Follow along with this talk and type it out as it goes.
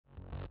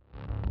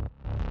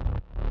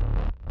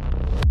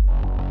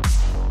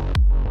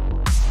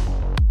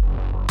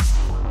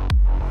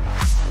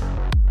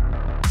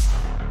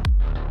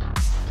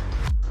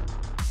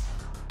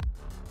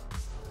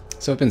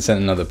So I've been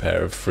sent another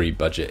pair of free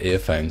budget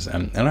earphones,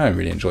 and I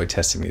really enjoy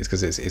testing these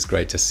because it's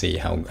great to see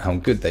how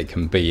good they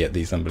can be at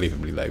these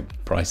unbelievably low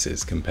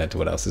prices compared to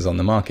what else is on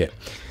the market.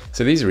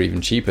 So these are even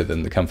cheaper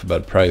than the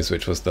ComfoBuds Pros,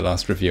 which was the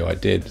last review I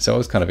did, so I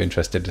was kind of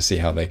interested to see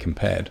how they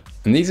compared.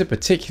 And these are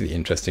particularly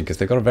interesting because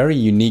they've got a very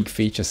unique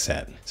feature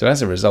set. So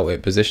as a result,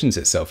 it positions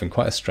itself in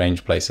quite a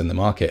strange place in the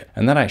market,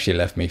 and that actually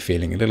left me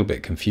feeling a little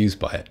bit confused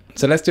by it.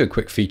 So let's do a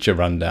quick feature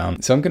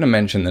rundown. So I'm going to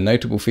mention the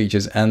notable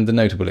features and the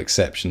notable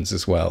exceptions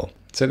as well.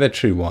 So they're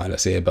true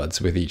wireless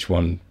earbuds with each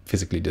one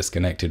physically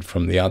disconnected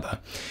from the other.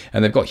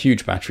 And they've got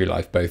huge battery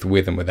life both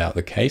with and without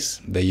the case.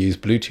 They use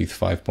Bluetooth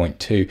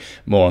 5.2,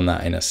 more on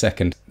that in a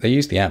second. They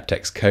use the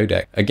AptX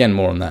codec, again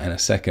more on that in a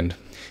second.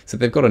 So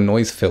they've got a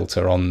noise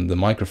filter on the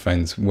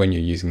microphones when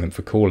you're using them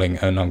for calling,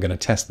 and I'm going to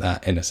test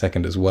that in a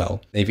second as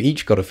well. They've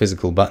each got a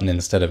physical button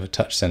instead of a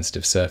touch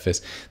sensitive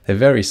surface. They're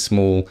very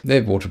small,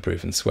 they're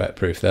waterproof and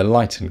sweatproof, they're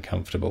light and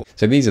comfortable.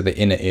 So these are the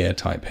inner ear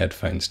type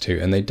headphones too,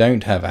 and they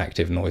don't have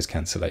active noise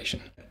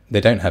cancellation.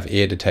 They don't have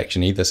ear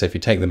detection either, so if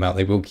you take them out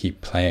they will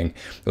keep playing,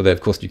 although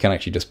of course you can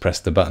actually just press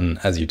the button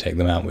as you take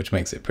them out, which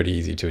makes it pretty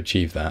easy to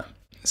achieve that.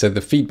 So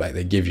the feedback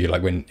they give you,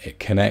 like when it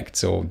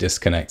connects or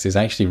disconnects, is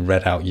actually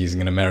read out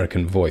using an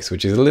American voice,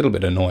 which is a little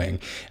bit annoying.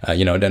 I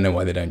don't know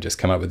why they don't just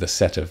come up with a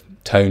set of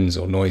tones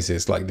or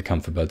noises like the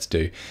ComfoBuds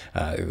do.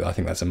 I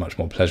think that's a much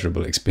more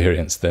pleasurable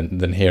experience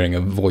than hearing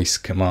a voice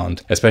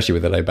command, especially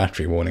with a low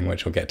battery warning,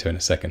 which I'll get to in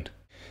a second.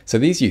 So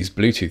these use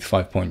Bluetooth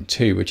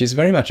 5.2, which is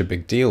very much a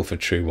big deal for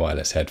true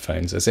wireless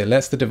headphones, as it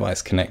lets the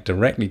device connect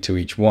directly to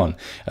each one,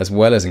 as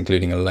well as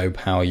including a low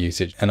power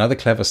usage and other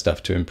clever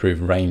stuff to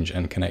improve range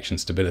and connection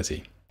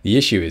stability. The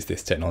issue is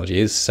this technology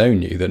is so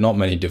new that not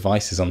many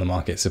devices on the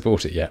market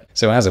support it yet.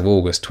 So as of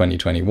August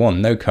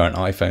 2021, no current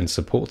iPhone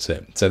supports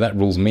it. So that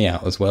rules me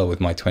out as well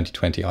with my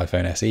 2020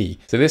 iPhone SE.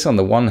 So this on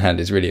the one hand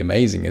is really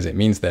amazing, as it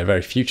means they're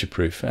very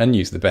future-proof and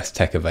use the best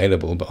tech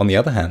available. But on the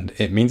other hand,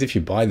 it means if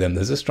you buy them,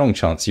 there's a strong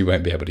chance you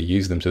won't be able to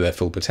use them to their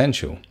full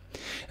potential.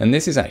 And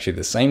this is actually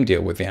the same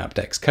deal with the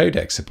AptX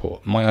codec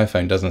support. My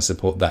iPhone doesn't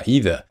support that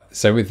either.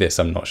 So with this,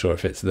 I'm not sure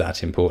if it's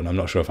that important. I'm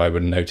not sure if I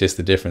would notice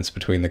the difference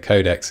between the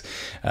codecs.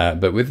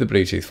 But with the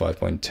Bluetooth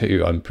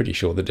 5.2, I'm pretty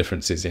sure the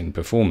differences in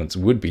performance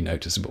would be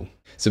noticeable.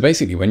 So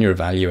basically, when you're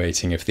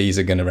evaluating if these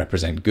are going to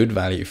represent good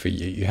value for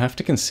you, you have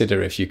to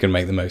consider if you can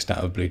make the most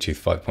out of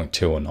Bluetooth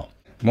 5.2 or not.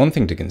 One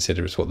thing to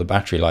consider is what the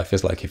battery life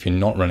is like if you're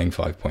not running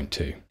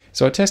 5.2.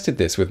 So I tested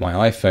this with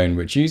my iPhone,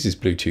 which uses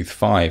Bluetooth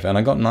 5, and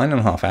I got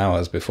 9.5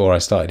 hours before I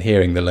started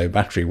hearing the low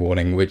battery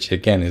warning, which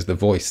again is the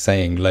voice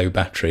saying low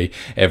battery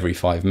every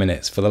 5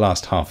 minutes for the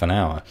last half an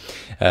hour.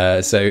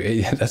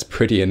 That's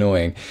pretty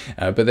annoying,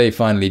 but they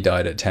finally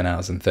died at 10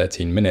 hours and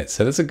 13 minutes,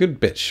 so that's a good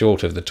bit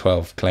short of the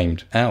 12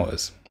 claimed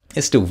hours.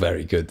 It's still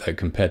very good though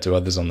compared to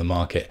others on the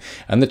market,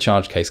 and the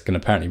charge case can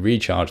apparently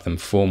recharge them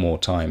 4 more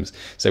times.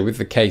 So with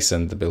the case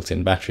and the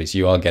built-in batteries,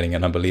 you are getting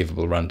an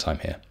unbelievable runtime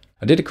here.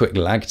 I did a quick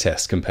lag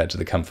test compared to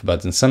the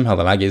ComfoBuds, and somehow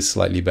the lag is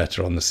slightly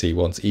better on the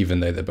C1s, even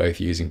though they're both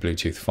using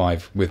Bluetooth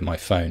 5 with my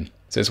phone.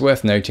 So it's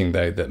worth noting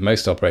though that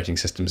most operating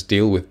systems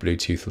deal with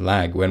Bluetooth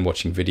lag when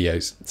watching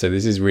videos, so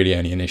this is really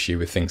only an issue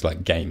with things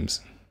like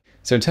games.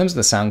 So in terms of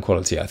the sound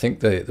quality, I think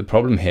the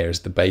problem here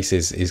is the bass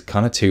is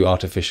kind of too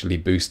artificially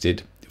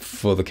boosted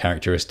for the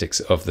characteristics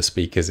of the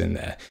speakers in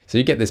there. So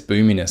you get this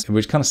boominess,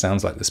 which kind of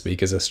sounds like the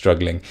speakers are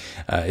struggling.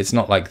 It's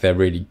not like they're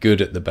really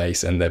good at the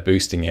bass and they're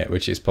boosting it,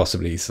 which is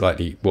possibly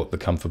slightly what the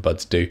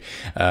ComfoBuds do,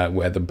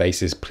 where the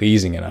bass is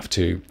pleasing enough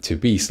to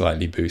be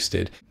slightly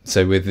boosted.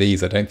 So with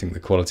these, I don't think the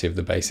quality of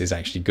the bass is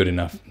actually good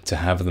enough to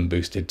have them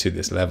boosted to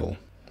this level.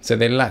 So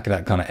they lack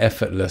that kind of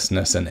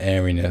effortlessness and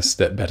airiness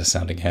that better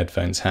sounding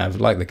headphones have,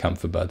 like the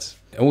ComfoBuds.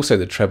 Also,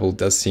 the treble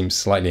does seem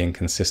slightly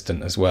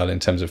inconsistent as well in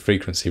terms of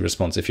frequency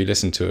response. If you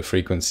listen to a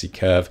frequency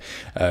curve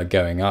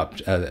going up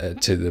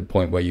to the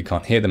point where you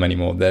can't hear them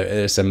anymore, there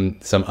is some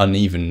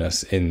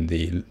unevenness in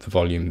the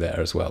volume there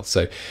as well.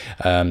 So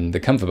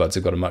the ComfoBuds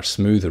have got a much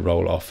smoother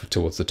roll off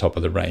towards the top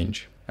of the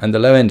range. And the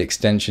low-end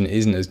extension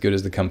isn't as good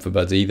as the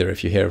ComfoBuds either.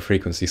 If you hear a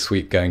frequency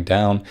sweep going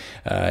down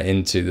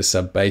into the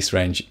sub-bass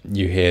range,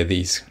 you hear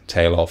these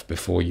tail off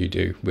before you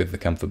do with the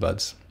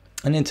ComfoBuds.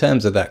 And in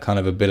terms of that kind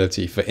of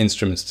ability for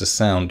instruments to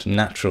sound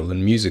natural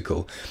and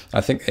musical, I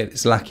think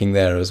it's lacking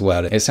there as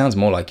well. It sounds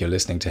more like you're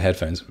listening to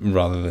headphones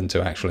rather than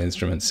to actual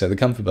instruments, so the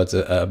ComfoBuds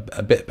are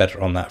a bit better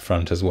on that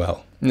front as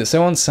well.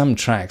 So on some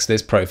tracks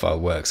this profile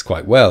works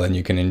quite well and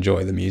you can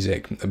enjoy the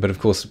music, but of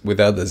course with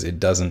others it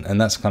doesn't,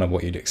 and that's kind of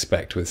what you'd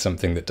expect with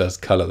something that does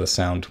colour the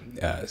sound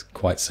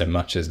quite so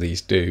much as these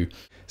do.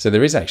 So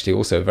there is actually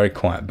also a very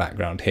quiet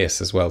background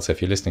hiss as well. So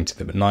if you're listening to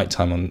them at night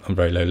time on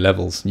very low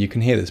levels, you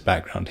can hear this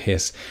background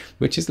hiss,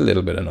 which is a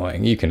little bit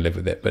annoying. You can live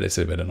with it, but it's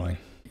a bit annoying.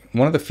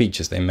 One of the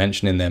features they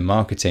mention in their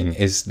marketing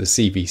is the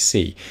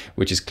CVC,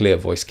 which is clear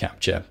voice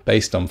capture,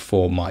 based on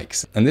 4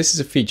 mics. And this is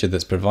a feature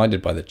that's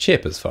provided by the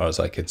chip as far as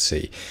I could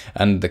see,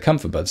 and the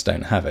ComfoBuds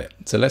don't have it.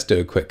 So let's do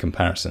a quick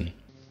comparison.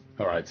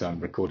 Alright, so I'm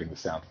recording the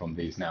sound from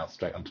these now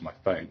straight onto my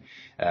phone.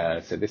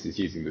 So this is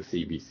using the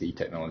CBC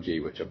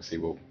technology, which obviously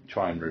will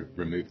try and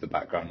remove the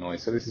background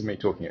noise. So this is me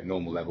talking at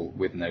normal level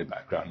with no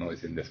background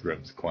noise in this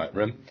room. It's a quiet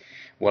room.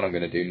 What I'm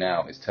going to do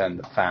now is turn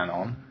the fan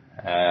on,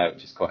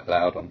 which is quite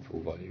loud on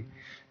full volume.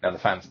 Now the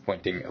fan's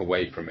pointing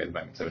away from me at the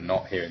moment, so we're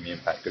not hearing the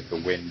impact of the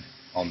wind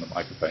on the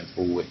microphones.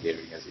 All we're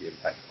hearing is the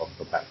impact of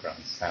the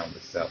background sound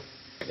itself.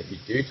 If you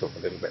do talk a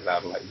little bit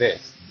louder like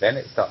this, then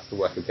it starts to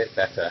work a bit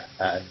better,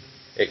 and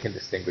it can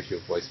distinguish your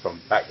voice from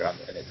the background,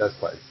 and it does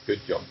quite a good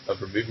job of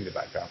removing the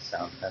background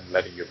sound and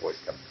letting your voice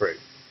come through.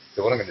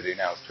 So what I'm going to do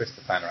now is twist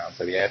the fan around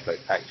so the airflow is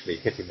actually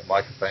hitting the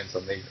microphones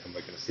on these, and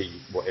we're going to see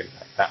what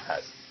impact that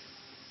has.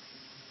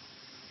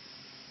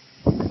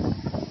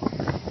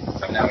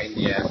 So I'm now in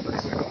the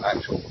airflow, so we've got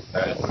actual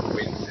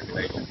wind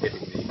simulation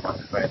hitting the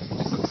microphones,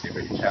 which is obviously a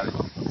really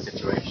challenging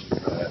situation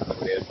for little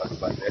earbuds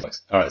like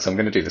this. Alright, so I'm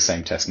going to do the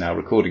same test now,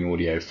 recording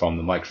audio from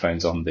the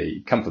microphones on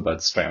the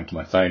ComfoBuds straight onto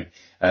my phone,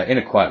 in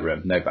a quiet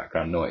room, no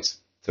background noise.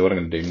 So what I'm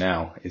going to do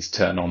now is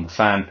turn on the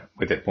fan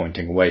with it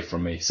pointing away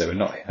from me, so we're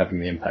not having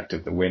the impact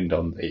of the wind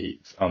on the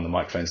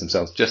microphones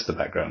themselves, just the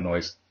background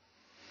noise.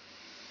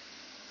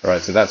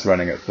 Alright, so that's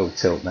running at full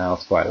tilt now.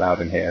 It's quite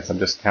loud in here, so I'm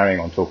just carrying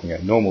on talking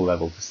at normal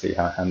level to see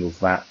how it handles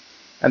that.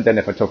 And then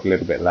if I talk a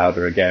little bit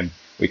louder again,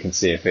 we can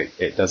see if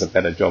it does a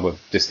better job of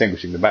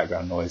distinguishing the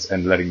background noise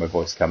and letting my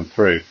voice come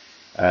through.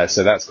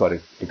 So that's quite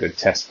a good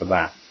test for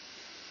that.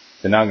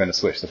 So now I'm going to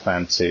switch the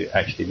fan to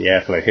actually the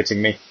airflow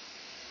hitting me.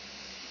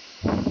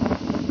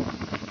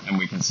 And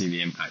we can see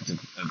the impact of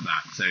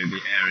that. So the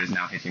air is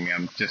now hitting me.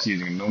 I'm just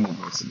using a normal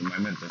voice at the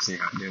moment to see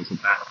how it deals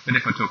with that. But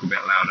if I talk a bit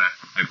louder,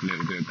 hopefully it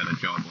will do a better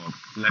job of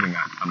letting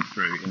that come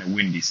through in a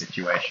windy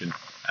situation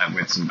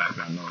with some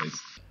background noise.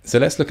 So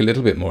let's look a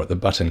little bit more at the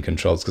button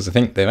controls, because I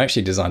think they've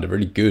actually designed a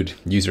really good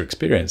user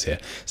experience here.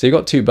 So you've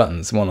got two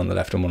buttons, one on the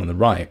left and one on the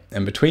right,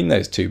 and between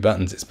those two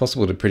buttons it's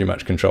possible to pretty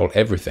much control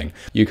everything.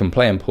 You can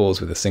play and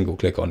pause with a single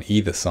click on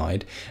either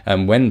side,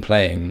 and when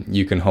playing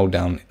you can hold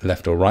down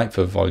left or right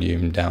for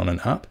volume down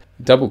and up.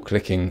 Double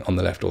clicking on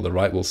the left or the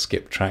right will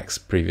skip tracks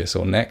previous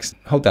or next.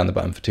 Hold down the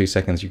button for 2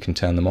 seconds, you can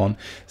turn them on.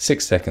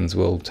 6 seconds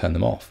will turn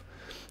them off.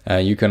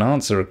 You can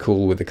answer a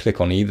call with a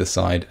click on either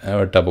side,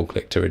 or a double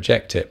click to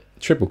reject it.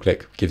 Triple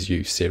click gives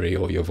you Siri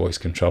or your voice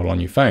control on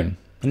your phone.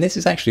 And this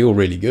is actually all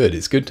really good.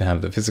 It's good to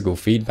have the physical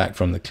feedback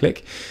from the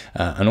click,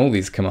 and all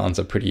these commands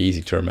are pretty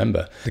easy to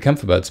remember. The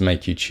ComfoBuds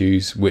make you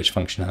choose which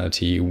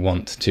functionality you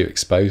want to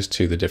expose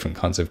to the different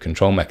kinds of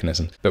control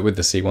mechanisms, but with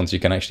the C1s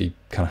you can actually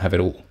kind of have it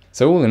all.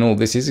 So all in all,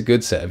 this is a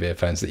good set of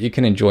earphones that you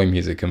can enjoy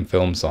music and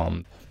films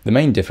on. The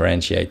main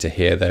differentiator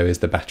here though is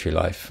the battery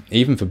life,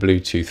 even for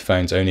Bluetooth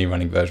phones only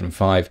running version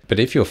 5, but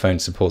if your phone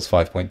supports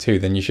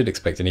 5.2 then you should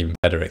expect an even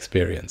better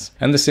experience.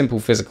 And the simple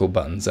physical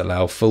buttons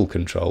allow full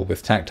control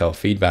with tactile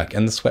feedback,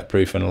 and the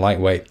sweatproof and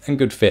lightweight and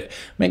good fit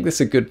make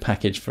this a good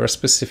package for a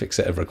specific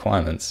set of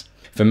requirements.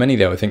 For many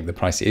though, I think the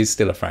price is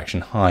still a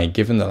fraction high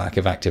given the lack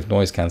of active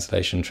noise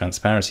cancellation,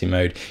 transparency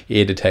mode,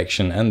 ear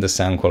detection and the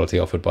sound quality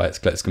offered by its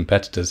close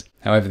competitors.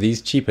 However,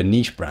 these cheaper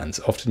niche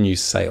brands often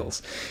use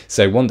sales,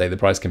 so one day the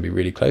price can be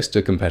really close to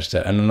a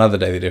competitor and another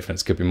day the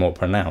difference could be more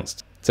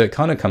pronounced. So it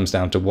kind of comes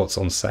down to what's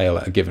on sale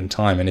at a given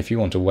time and if you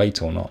want to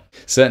wait or not.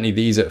 Certainly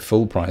these at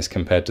full price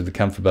compared to the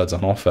ComfoBuds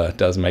on offer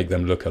does make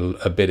them look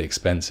a bit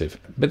expensive.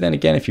 But then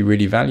again, if you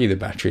really value the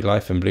battery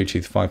life and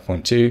Bluetooth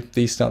 5.2,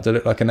 these start to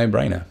look like a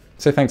no-brainer.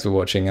 So thanks for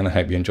watching, and I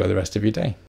hope you enjoy the rest of your day.